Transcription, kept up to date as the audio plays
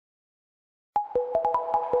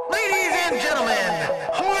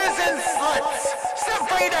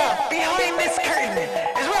Straight up, behind this curtain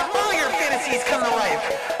is where all your fantasies come to life.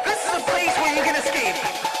 This is a place where you can escape.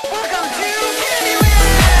 Welcome to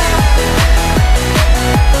Candyland!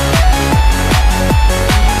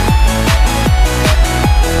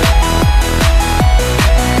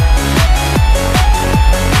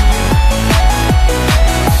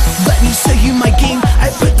 Let me show you my game, I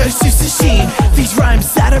put those suits to shame. These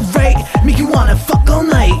rhymes that I write make you wanna fuck all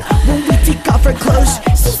night. When we take off our clothes,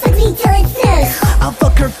 she fucks me till it flows. I'll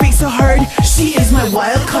fuck her face so hard, she is my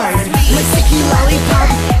wild card. My sticky lollipop,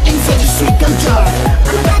 into the street gumdrop.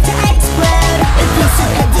 I'm about to explode. It feels so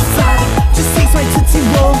good to suck. Just taste my tootsie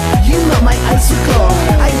roll, you love my icicle.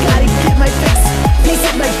 I gotta get my fix, taste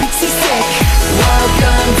it my pixie stick.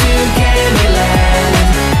 Welcome to Candyland,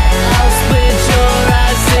 I'll split your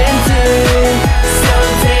eyes in two. So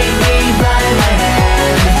take me by my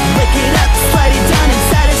hand, lick it up, slide it down and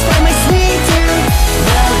satisfy my sweet tooth.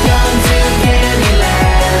 Welcome to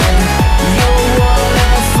Candyland, you'll wanna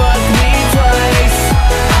fuck me twice.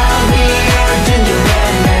 I'll be your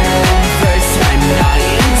gingerbread man. First time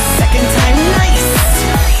naughty and second time nice.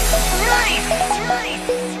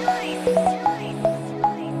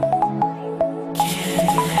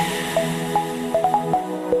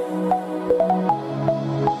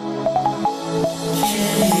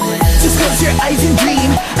 Just close your eyes and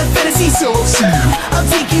dream a fantasy soul scene. I'll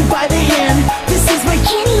take you by the hand, this is my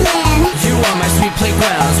Candyland. You are my sweet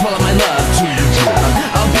playground, swallow my love to you.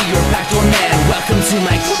 I'll be your backdoor man, welcome to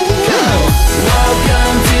my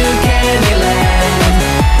Welcome to Candyland,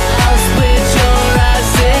 I'll split your eyes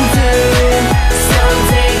in two. So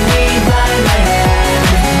take me by my hand,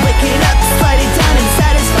 lick it up, slide it down and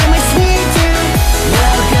satisfy my sweet tooth.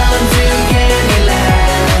 Welcome to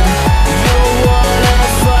Candyland, you'll wanna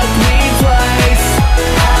fuck me twice.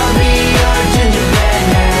 I'll be your gingerbread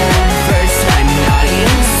man. First time naughty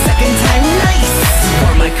and second time nice.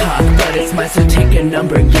 want my cock, but it's mine, so take a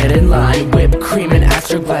number and get in line. Whipped cream and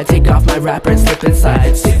astroglide, take off my wrapper and slip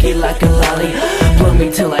inside. Sticky like a lolly, blow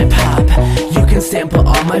me till I pop. You can sample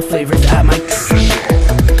all my flavors at my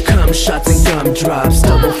cum shots and gumdrops,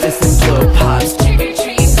 double fist and blow pops. Trick or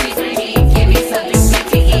treat, please repeat, give me something sweet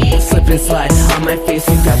to eat. Slip and slide on my face,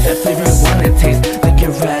 you got that flavor I wanna taste. Like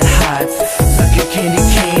your red hot, suck your candy